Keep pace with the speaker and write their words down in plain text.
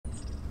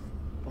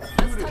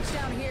Gas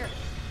touchdown here.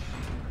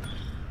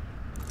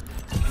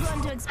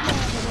 Run to explore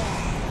over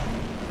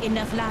there.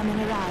 Enough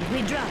lambing around.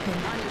 We drop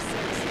him. On your six.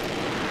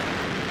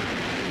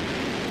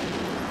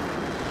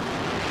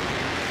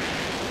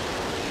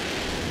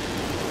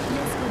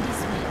 Let's go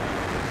this way.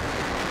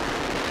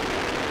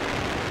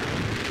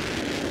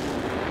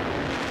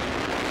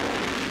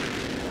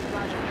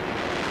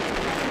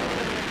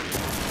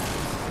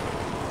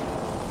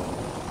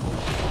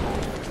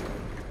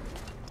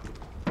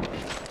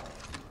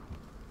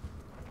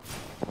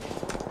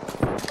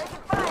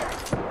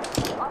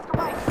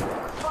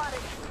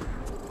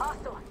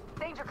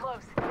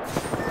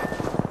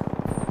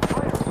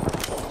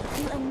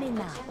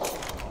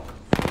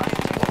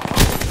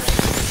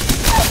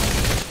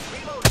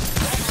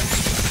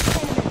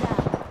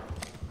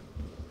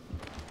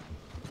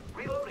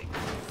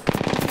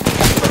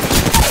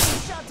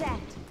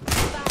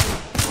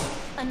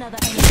 Another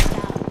enemy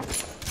down.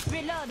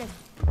 Reloaded.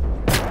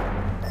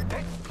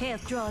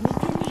 Health drawn if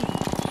you need.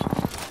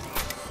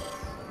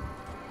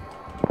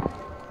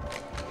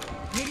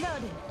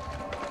 Reloaded.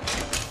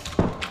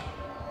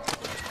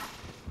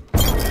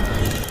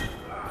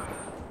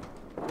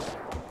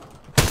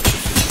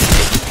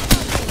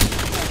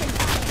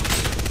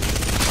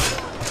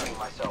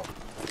 Myself.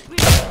 The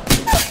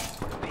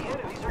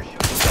enemies are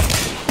shooting.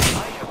 I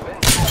have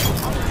been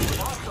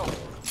hostile.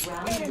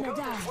 Enemy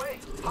down.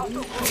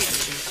 Hostile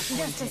close.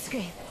 Just a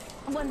scrape.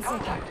 1 second.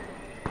 Contact.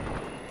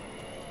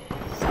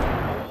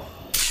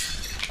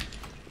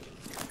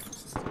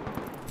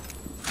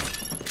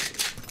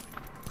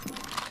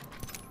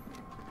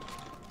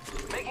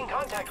 Making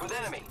contact with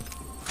enemy.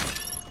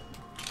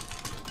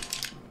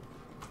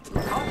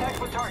 Contact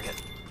with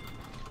target.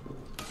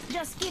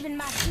 Just giving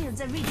my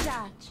shields a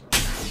recharge.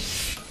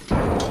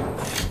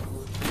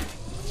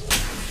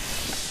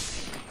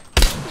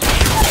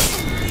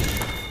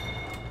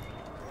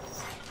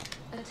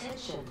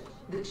 Attention,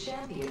 the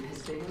champion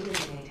has been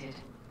eliminated.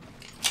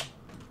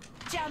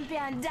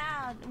 Champion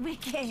down.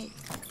 Wicked.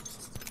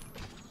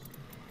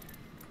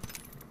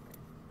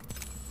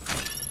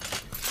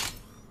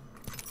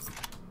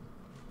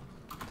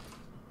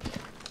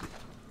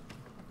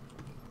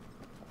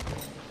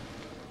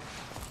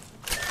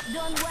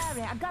 Don't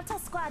worry, I got a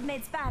squad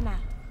mate's banner.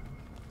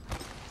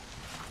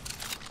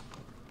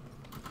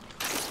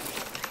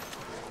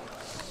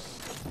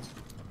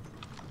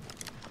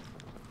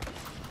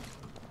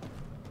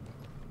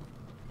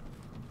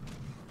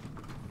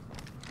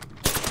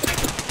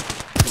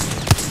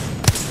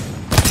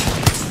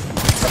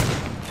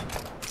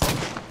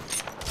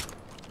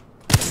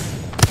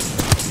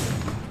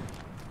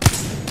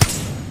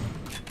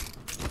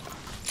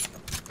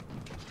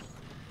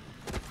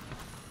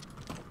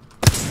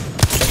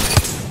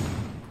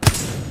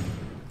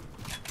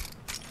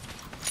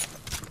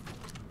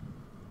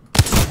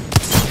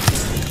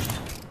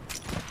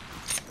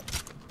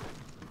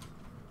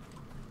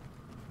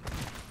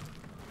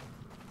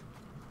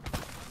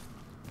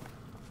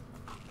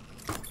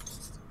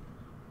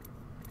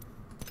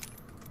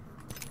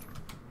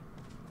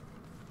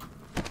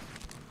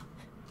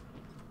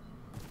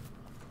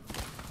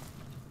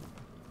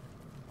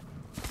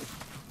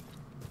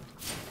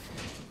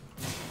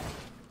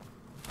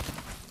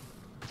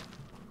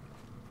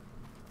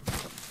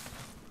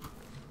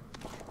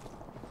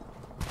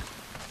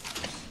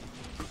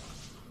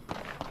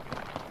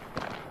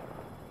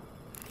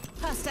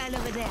 Hostile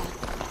over there.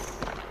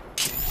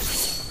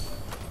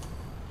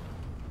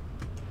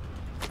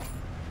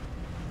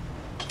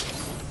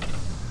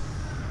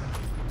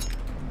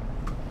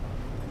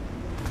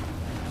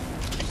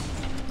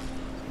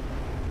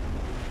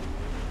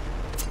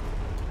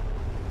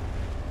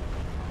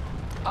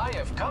 I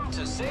have come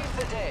to save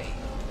the day.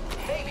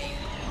 Maybe.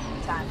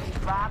 Time to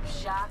drop,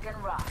 shock,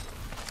 and rock.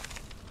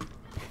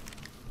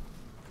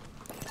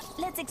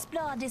 Let's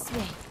explore this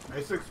way.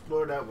 Let's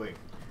explore that way.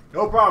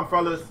 No problem,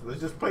 fellas.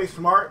 Let's just play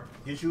smart.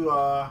 Get you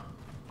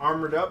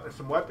armored up and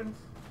some weapons.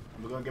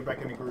 We're gonna get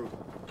back in the groove.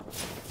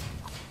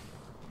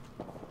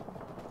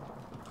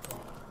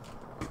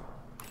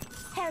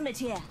 Helmet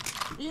here.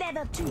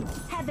 Leather 2.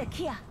 Havoc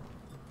here.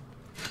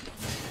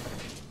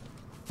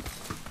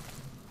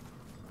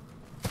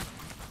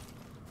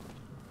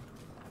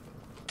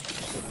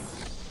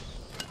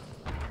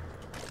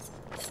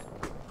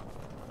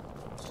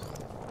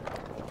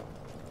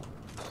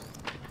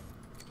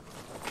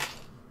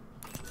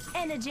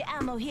 Energy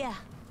ammo here.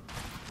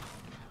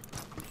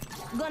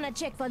 Gonna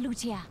check for loot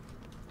here.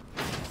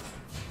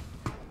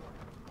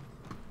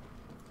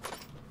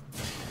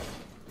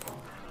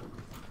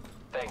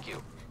 Thank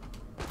you.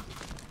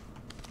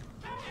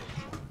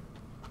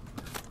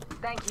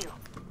 Thank you.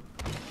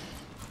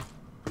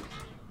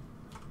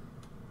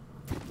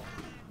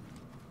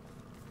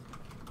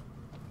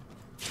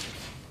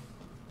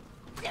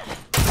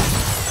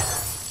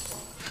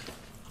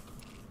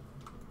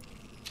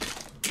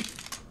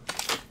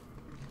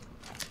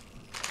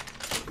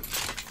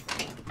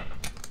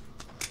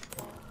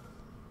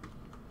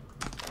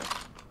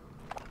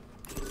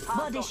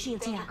 Body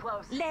shield here.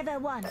 Level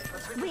 1.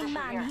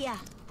 Wingman here.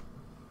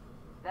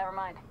 Never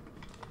mind.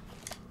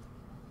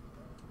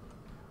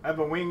 I have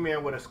a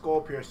wingman with a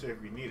skull piercer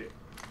if you need it.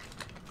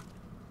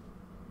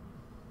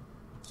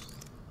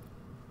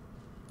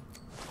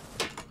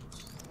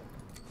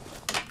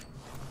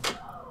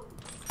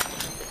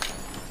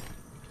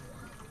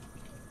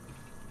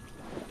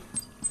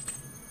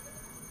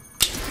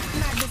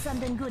 Might be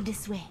something good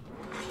this way.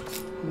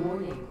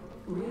 Warning.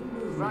 Ring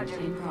movement Roger.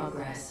 in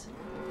progress.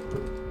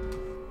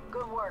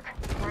 Good work.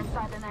 We're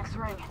inside the next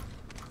ring.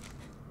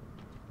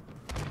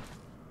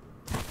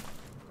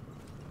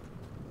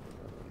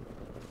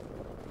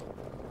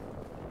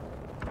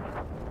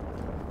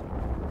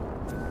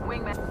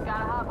 Wingman,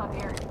 gotta hop up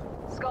here.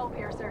 Skull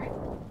piercer.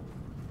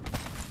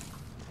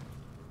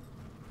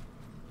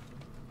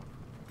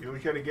 Get what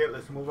you gotta get.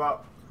 Let's move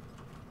out.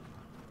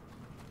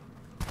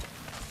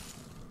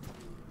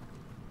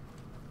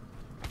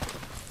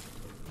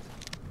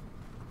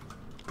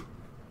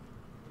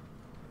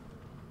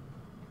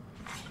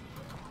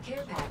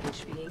 Care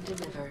package being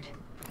delivered.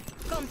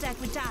 Contact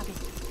with target.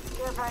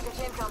 Care package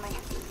incoming.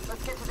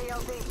 Let's get to the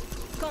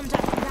LZ.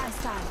 Contact with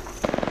lifestyle.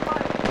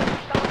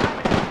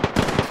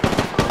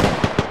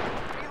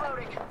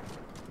 Reloading.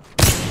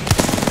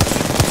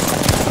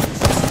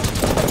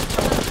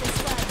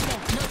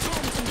 No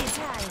time to be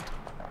tired.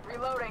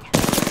 Reloading.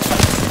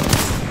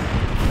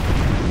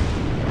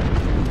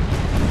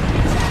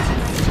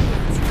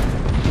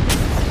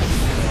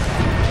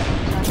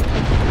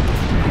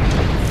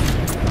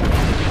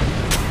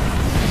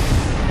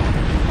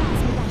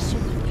 Pass me that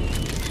sugar.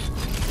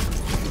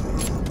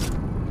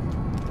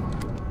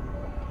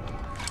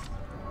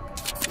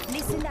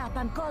 Listen up,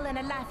 I'm calling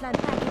a lifeline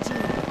package here.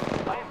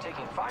 I am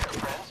taking fire,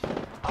 friends.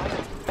 I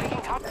am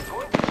making contact.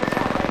 Going to check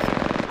out right here.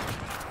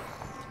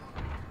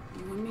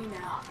 You and me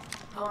now.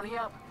 Pony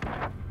up.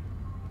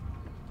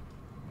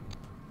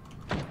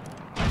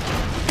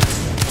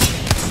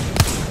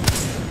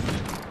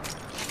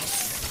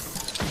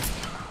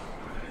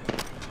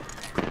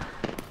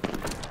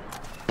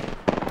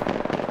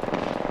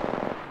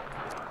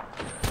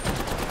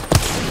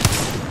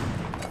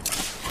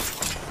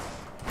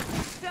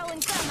 Throwing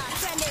thermite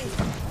grenade.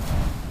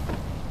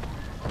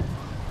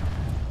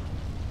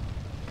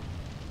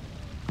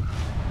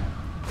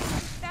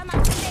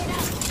 Thermite grenade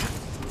out.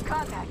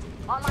 Contact.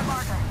 On my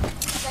marker.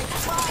 Take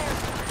fire.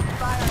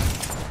 Firing.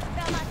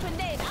 Thermite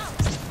grenade out.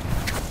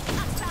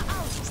 Hostile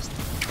out.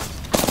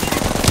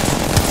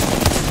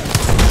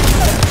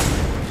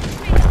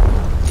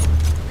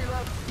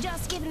 Reload.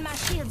 Just giving my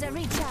shields a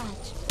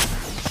recharge.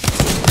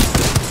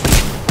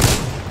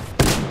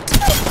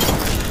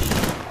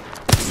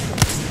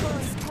 Full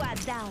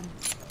squad down.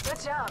 Good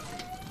job.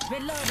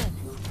 Reloading.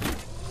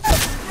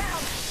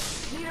 Down.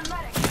 Need a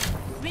medic.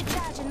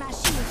 Recharging my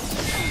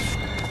shields.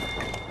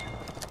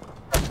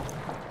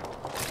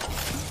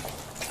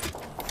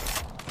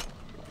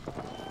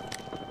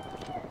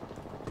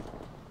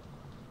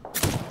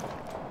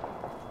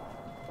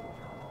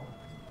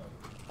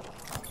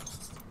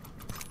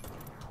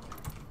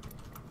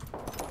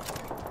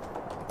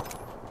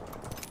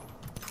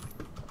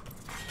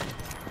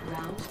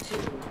 Round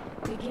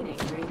 2. Beginning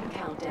ring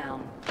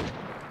countdown.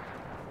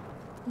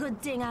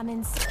 Good thing I'm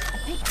in. I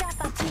picked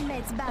up our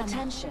teammate's banner.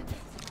 Attention.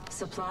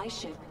 Supply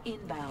ship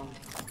inbound.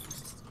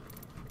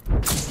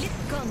 Slip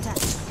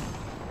contact.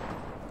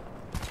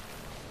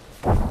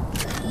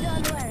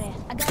 Don't worry,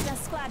 I got a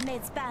squad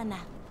mate's banner.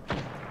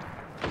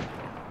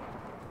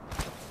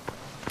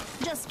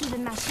 Just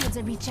giving my shields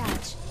a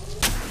recharge.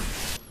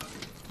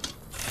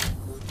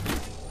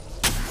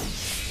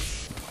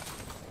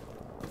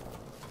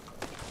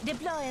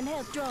 Deploying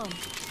help drone.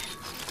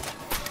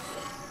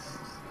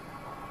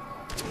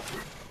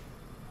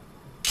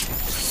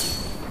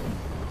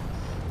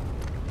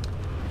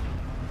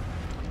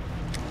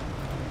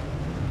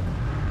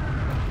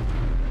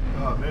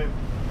 Oh man.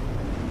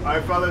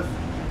 Alright fellas,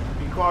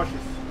 be cautious.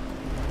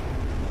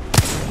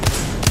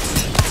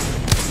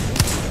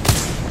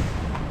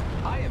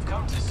 I have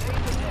come to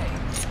save the day.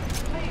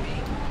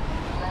 Maybe.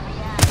 Let me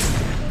at it.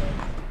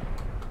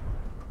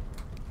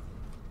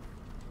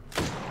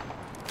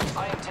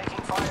 I am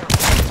taking fire.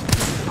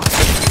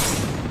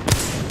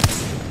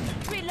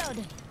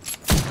 Reloading.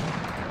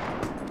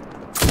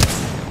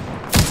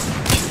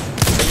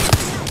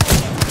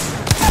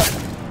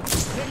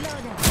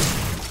 Reloading.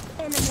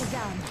 Enemy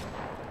down.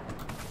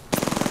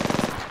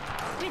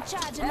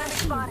 Recharging my Enemy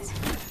shields. spotted.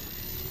 Spotted.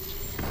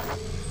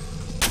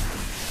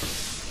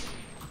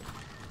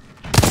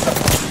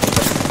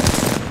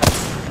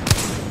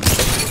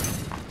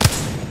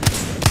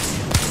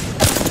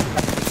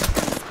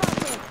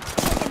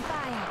 Taking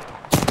fire.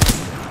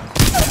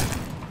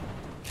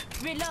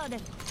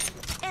 Reloading.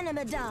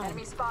 Enemy down.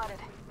 Enemy spotted.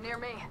 Near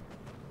me.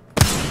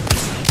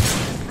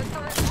 Let's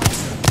go this way.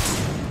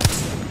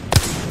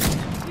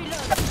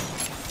 Reloading.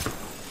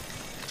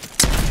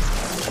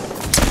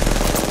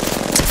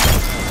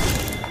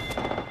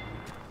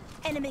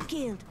 Enemy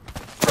killed.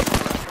 Good.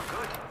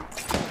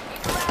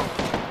 Keep around.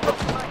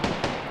 Right.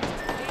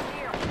 Team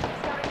here.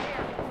 Starting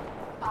here.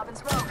 Popping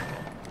smoke.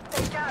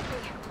 They got me.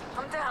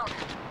 I'm down.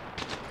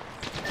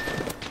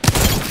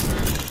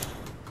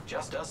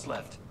 Just us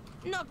left.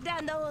 Knock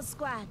down the whole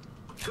squad.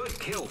 Good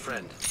kill,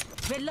 friend.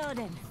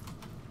 Reloading.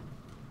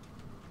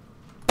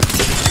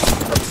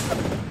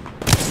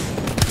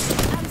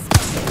 I'm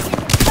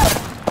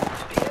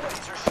The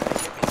enemies are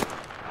shooting at me.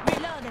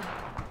 reloading.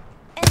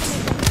 Enemy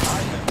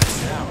I have been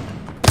down.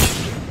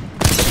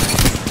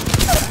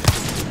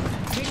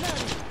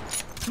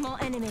 reloading. More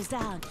enemies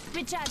down.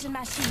 Recharging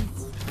my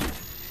shields.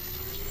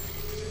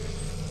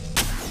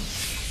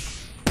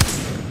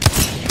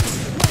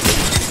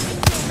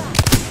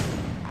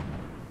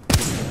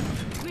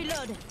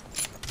 Reloading.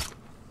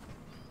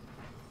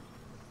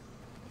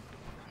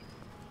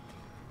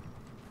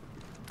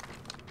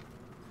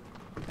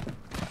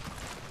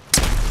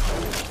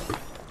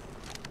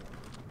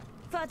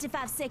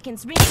 "45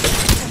 seconds. Shot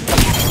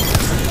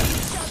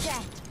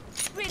at.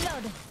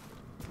 Reloading.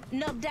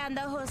 Knock down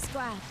the whole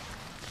squad.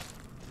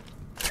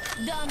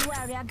 Don't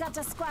worry, I got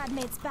a squad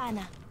mate's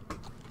banner.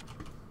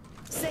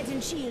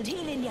 Setting shield,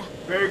 healing ya.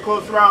 Very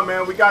close round,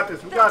 man. We got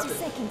this. We got 30 this.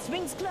 seconds.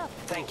 Rings club.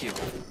 Thank you.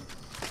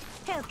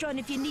 Health run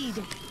if you need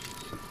it.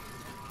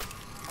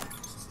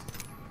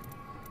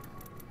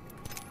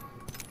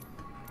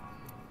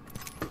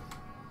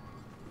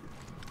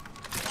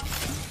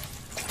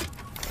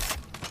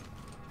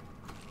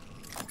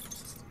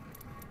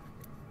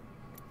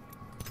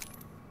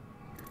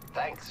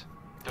 Thanks.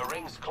 The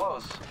ring's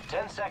close.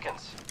 10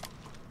 seconds.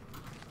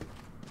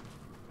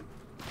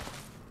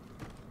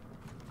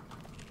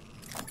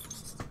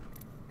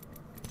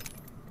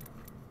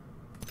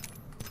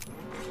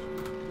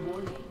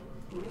 Warning.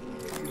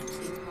 Ring movement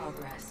in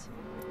progress.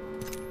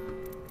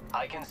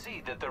 I can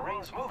see that the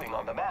ring's moving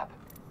on the map.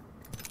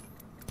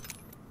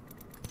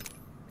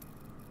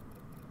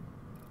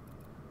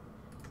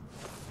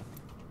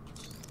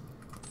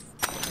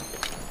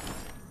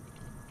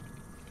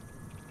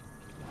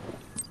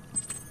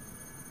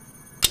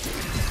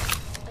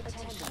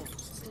 Attention.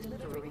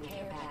 Delivering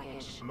care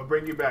package. I'm gonna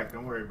bring you back.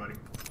 Don't worry, buddy.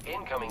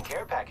 Incoming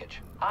care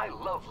package. I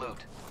love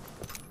loot.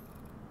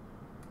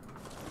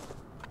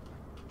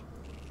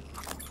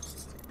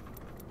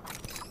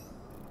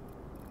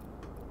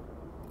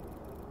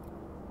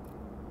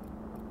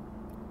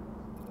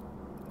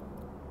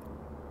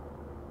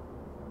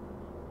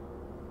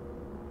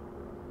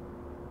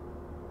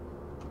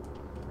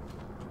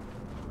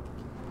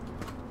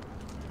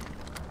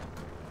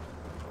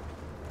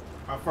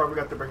 How far we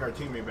got to bring our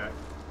teammate back?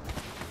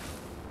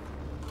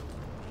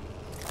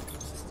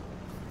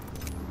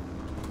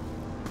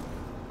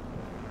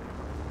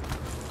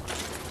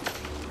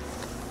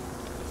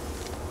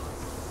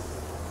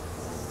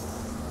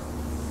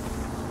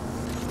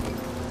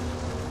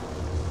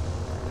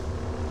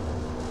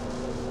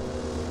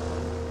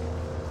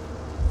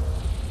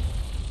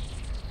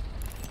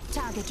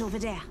 Target over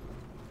there.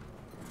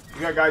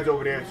 We got guys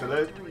over there, so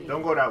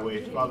don't go that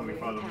way. Follow me,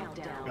 follow me.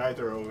 Guys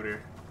are over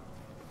there.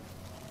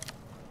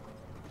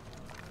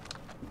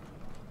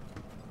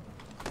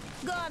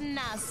 Go on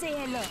now, say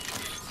hello.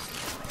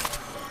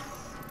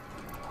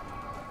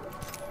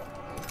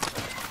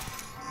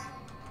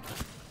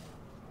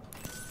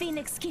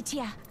 Phoenix kit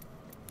here.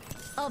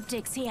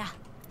 Optics here.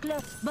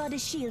 Glove body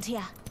shield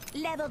here.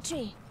 Level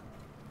 3.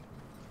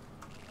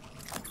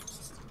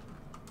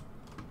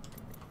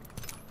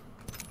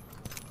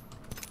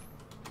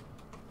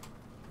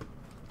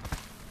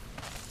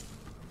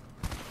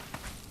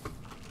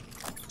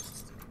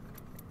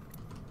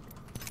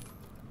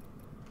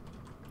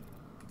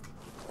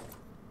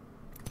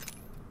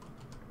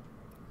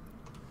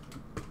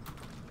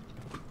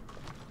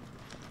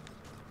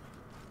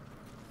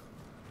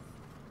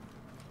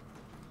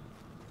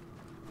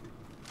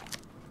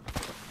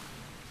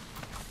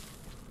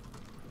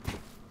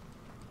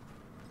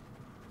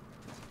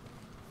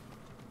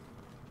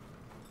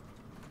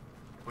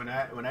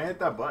 When I hit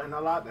that button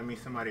a lot, that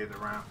means somebody is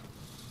around.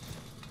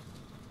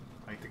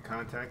 Like the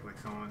contact, like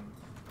someone.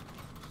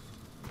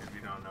 If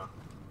you don't know,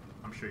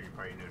 I'm sure you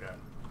probably knew that.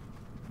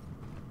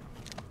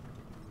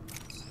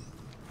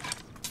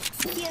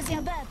 Here's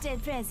your birthday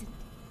present.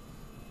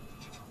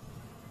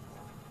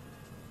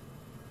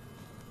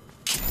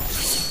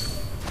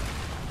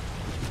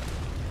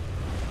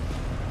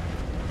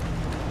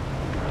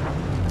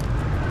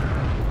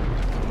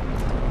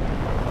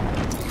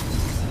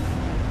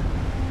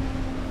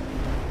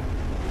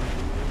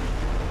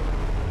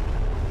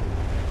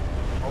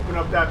 Open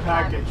up that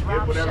package.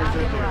 Get whatever's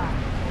in there.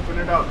 Open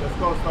it up. Let's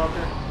go,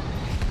 Stalker.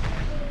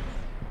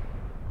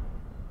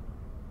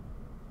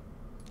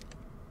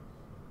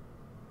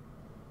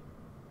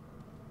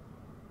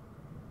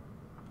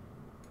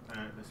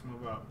 Alright, let's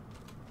move up.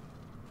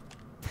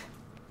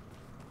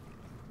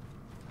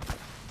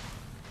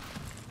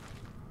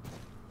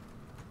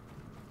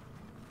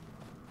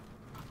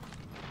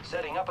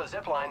 Setting up a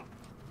zip line.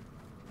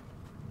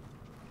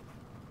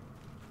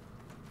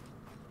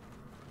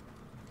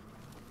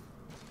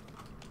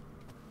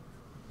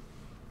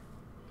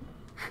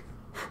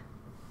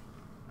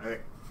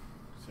 Alright,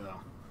 so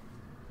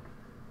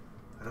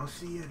I don't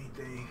see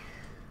anything.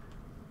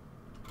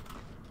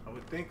 I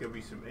would think there'd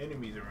be some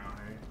enemies around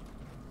here.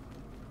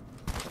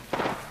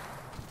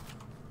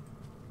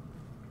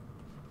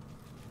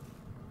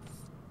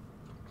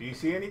 Do you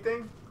see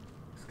anything?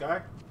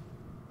 Sky?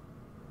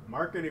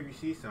 Mark it if you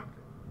see something.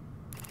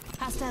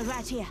 Hostile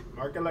right here.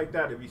 Mark it like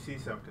that if you see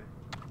something.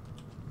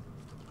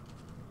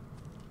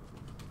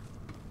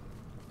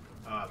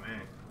 Oh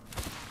man.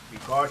 Be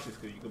cautious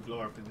because you can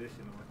blow our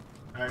position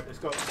away. Alright, let's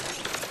go.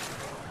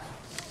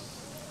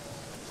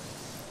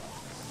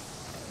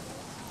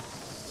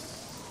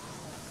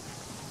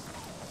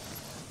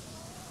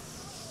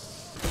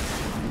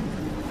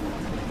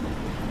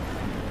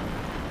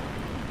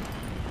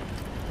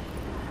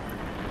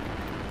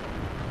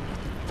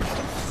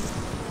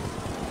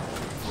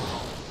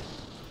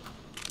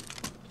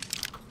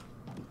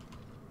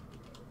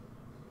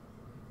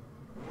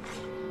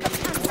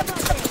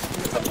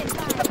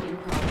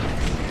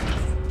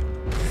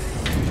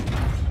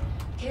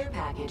 Care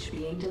package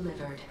being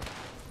delivered.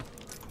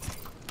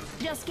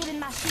 Just giving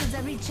my shields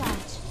a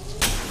recharge.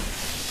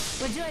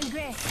 We're doing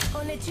great.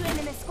 Only 2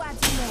 enemy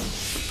squads remain.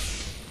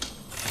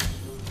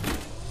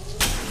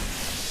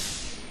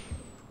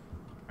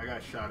 I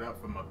got shot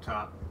up from up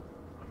top.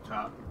 Up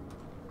top.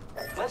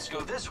 Let's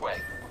go this way.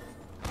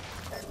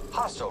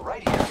 Hostile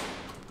right here.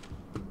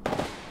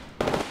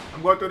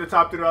 I'm going through the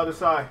top to the other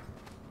side.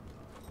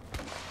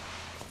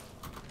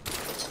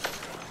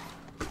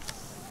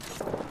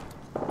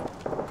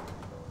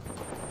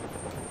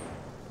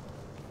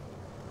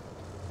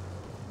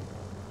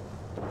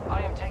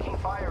 I am taking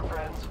fire,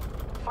 friends.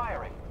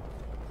 Firing.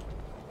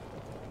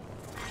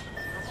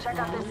 Let's check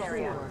out this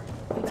area.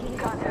 Beginning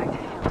Contact.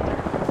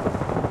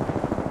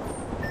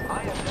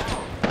 I am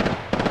down.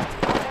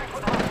 Contact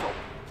with hostile.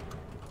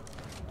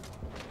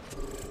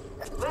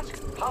 Let's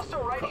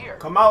hostile right here.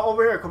 Come out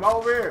over here. Come out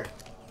over here.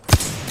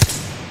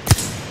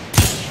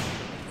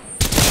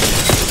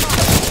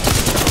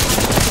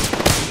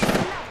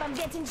 I'm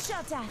getting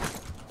shot at.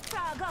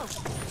 Frog out.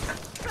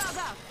 Frog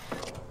out.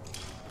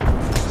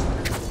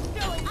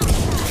 Throwing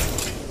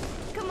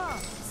outside. Come on,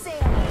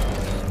 sail.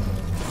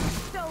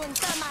 Throwing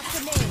thermite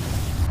grenade.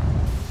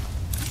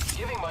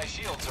 Giving my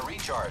shields a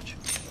recharge.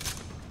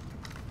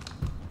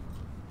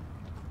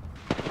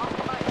 Off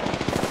the mic.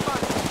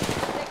 Spotted.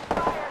 Taking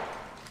fire.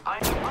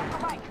 I'm Off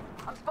the mic.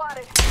 I'm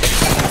spotted.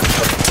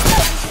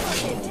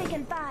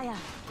 Taking fire.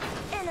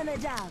 Enemy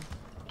down.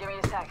 Give me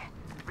a sec.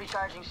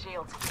 Recharging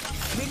shields.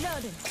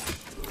 Reloading.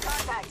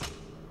 Contact.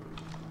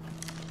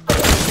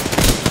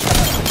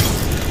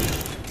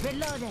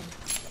 Reloading.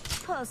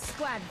 Post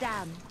squad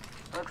down.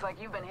 Looks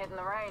like you've been hitting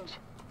the range.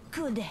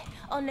 Good.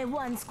 Only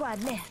 1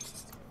 squad left.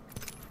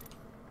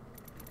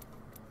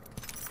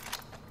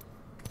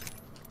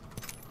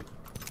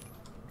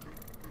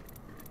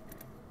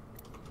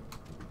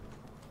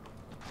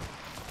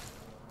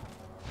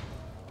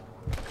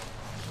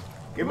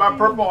 Get my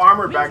purple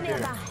armor back Rings there.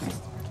 nearby.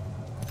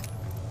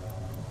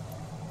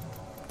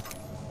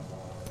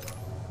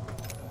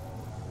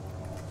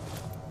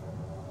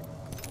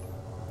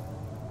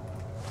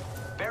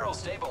 barrel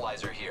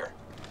stabilizer here.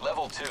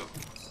 Level 2.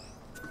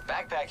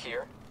 Backpack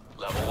here.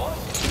 Level 1.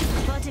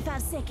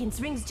 45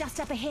 seconds. Rings just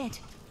up ahead.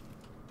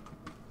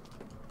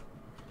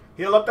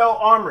 Heal up that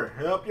armor.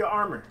 Heal up your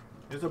armor.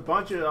 There's a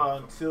bunch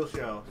of seal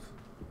shells.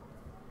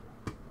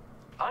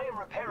 I am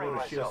repairing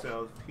Little shield myself.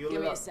 cells. Heal Give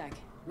it me up. a sec.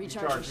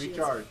 Recharge. Recharge, Shields.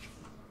 recharge.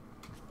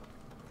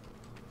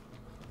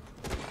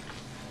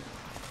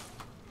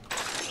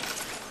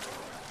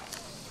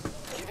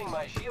 Giving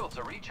my shields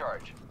a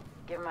recharge.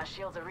 Give my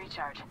shields a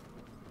recharge.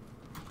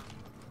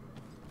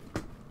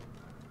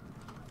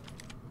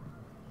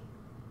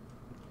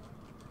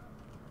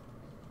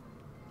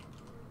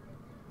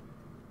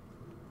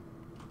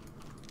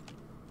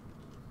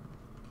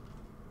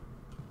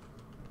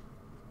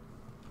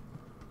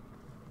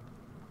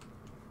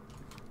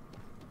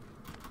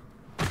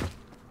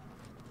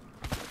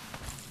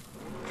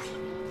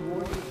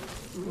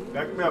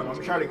 Back me up.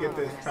 I'm trying to get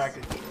this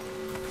package.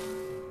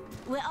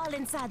 We're all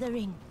inside the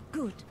ring.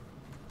 Good.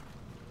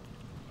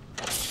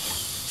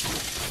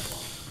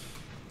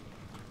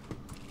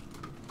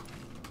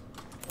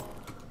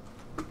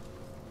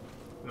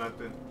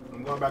 Nothing.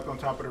 I'm going back on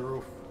top of the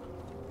roof.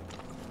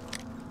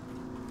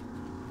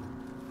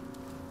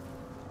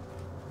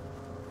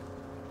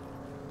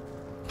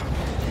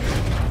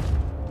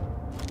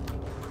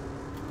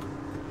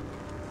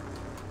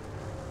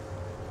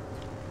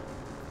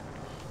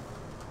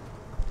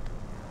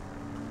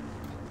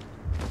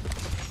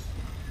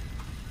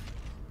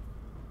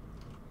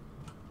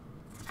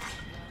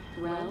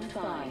 Round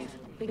 5.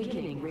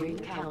 Beginning ring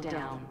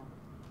countdown.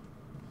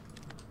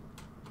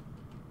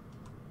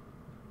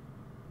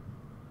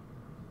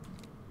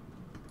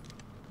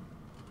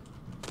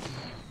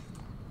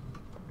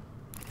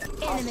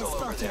 Enemy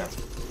Hostile over there.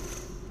 spotted.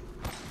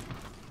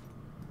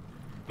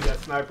 Get that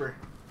sniper.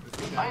 Let's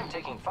get I down. am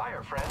taking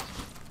fire, friends.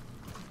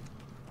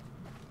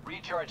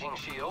 Recharging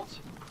shields.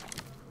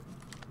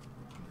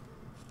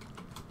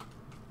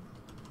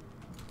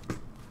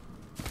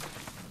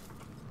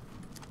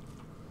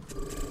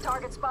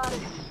 Target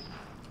spotted.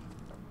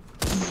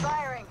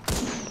 Firing.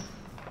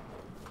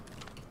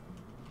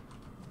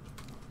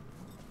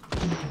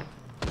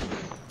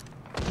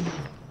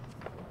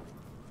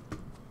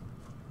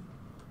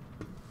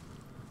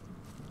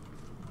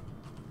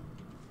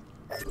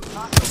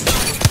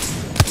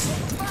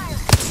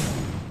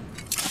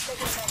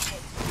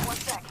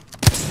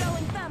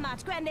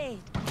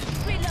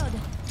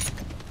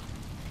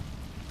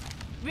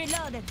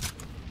 Reloaded.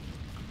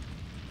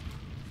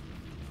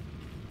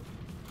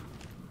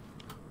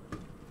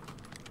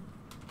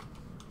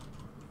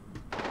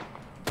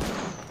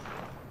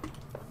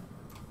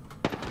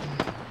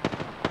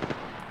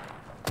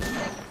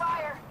 Take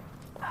fire.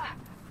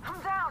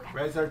 I'm down.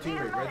 Red's our Need a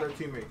teammate. Red's our medic.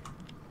 teammate.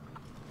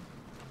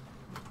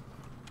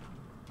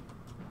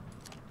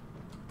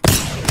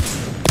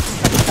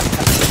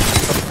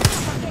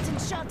 I'm getting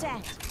shot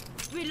at.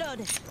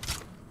 Reloaded.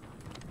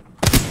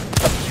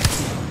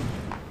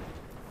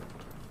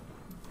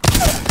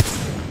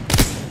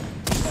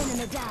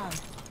 Enemy down.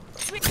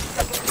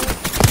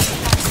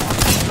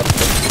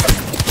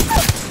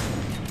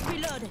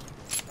 Reloaded.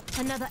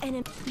 Another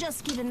enemy.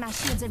 Just giving my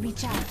shields a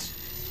recharge.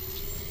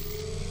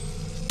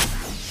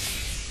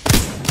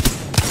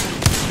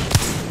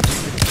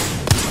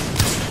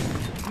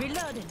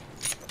 Reloaded.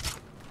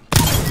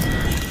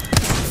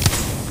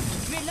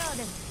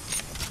 Reloaded.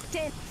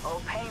 10.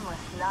 Old Painless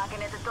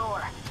knocking at the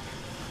door.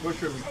 Push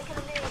him. Taking a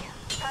knee.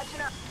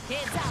 Patching up.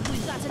 Heads up,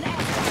 we've got an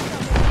airstrike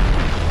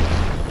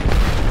coming.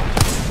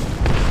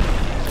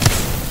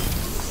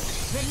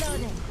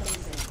 Reloading.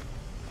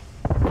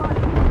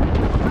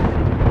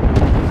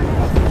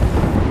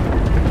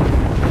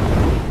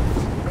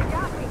 They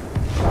got me.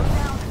 I'm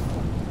down.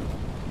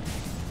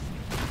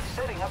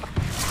 Setting up.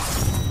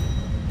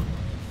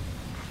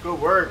 Good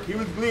work. He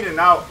was bleeding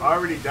out. I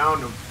already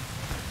downed him.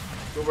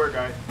 Good work,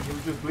 guys. He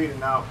was just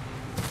bleeding out.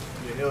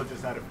 The hill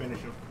just had to finish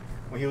him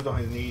when he was on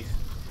his knees.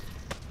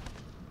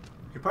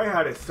 He probably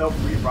had a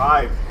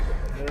self-revive.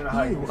 I don't know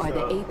how he You was are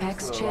the still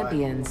Apex alive.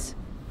 champions.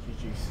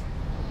 GG's.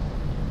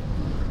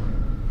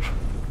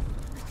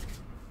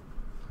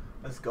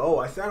 Let's go.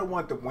 I said I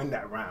want to win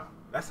that round.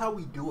 That's how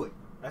we do it.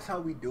 That's how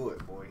we do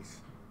it, boys.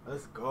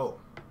 Let's go.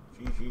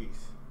 GG's.